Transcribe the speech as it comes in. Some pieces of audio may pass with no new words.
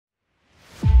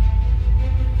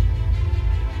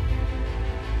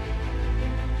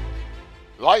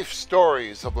Life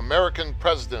Stories of American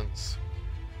Presidents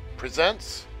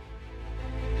presents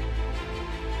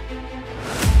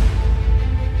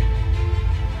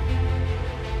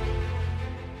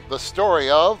the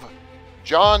story of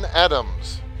John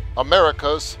Adams,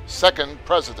 America's second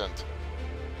president.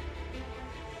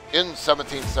 In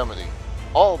 1770,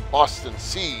 all Boston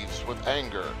seethes with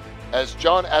anger as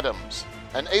John Adams,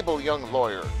 an able young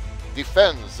lawyer,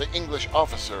 defends the English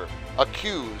officer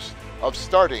accused of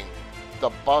starting the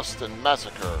Boston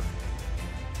Massacre.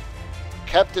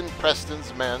 Captain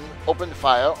Preston's men opened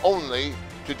fire only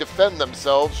to defend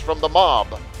themselves from the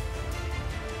mob.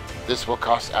 This will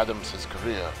cost Adams his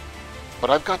career, but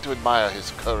I've got to admire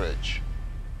his courage.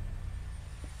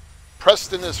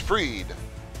 Preston is freed,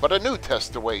 but a new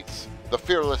test awaits the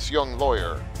fearless young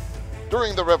lawyer.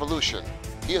 During the Revolution,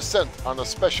 he is sent on a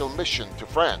special mission to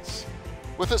France.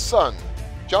 With his son,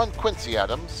 John Quincy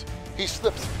Adams, he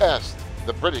slips past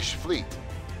the British fleet.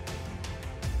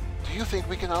 Do you think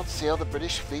we can outsail the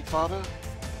British fleet, Father?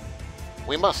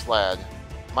 We must, lad.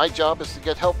 My job is to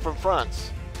get help from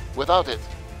France. Without it,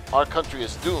 our country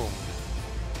is doomed.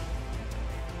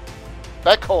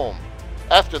 Back home,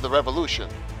 after the Revolution,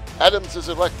 Adams is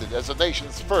elected as the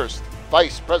nation's first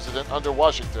vice president under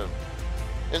Washington.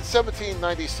 In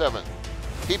 1797,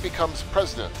 he becomes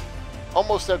president.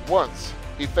 Almost at once,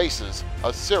 he faces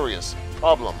a serious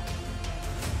problem.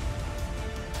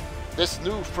 This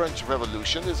new French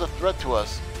Revolution is a threat to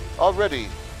us. Already,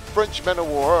 French men of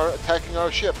war are attacking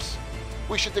our ships.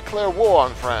 We should declare war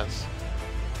on France.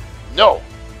 No!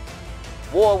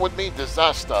 War would mean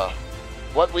disaster.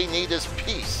 What we need is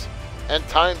peace and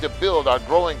time to build our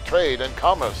growing trade and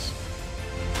commerce.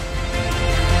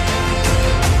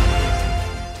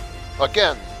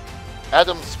 Again,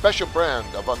 Adams' special brand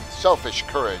of unselfish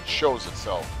courage shows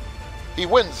itself. He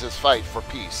wins his fight for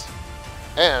peace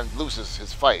and loses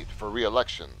his fight for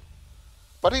re-election.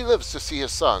 But he lives to see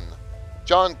his son,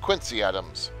 John Quincy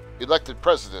Adams, elected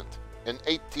president in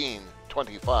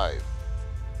 1825.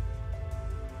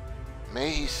 May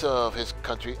he serve his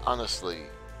country honestly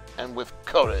and with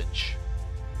courage.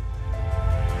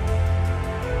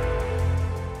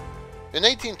 In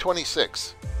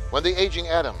 1826, when the aging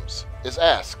Adams is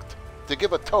asked to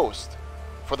give a toast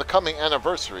for the coming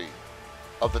anniversary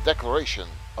of the Declaration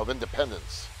of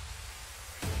Independence.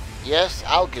 Yes,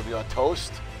 I'll give you a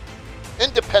toast.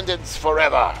 Independence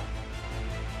forever!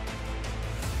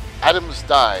 Adams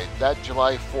died that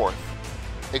July 4th,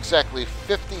 exactly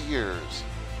 50 years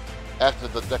after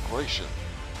the Declaration,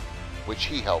 which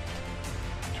he helped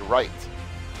to write.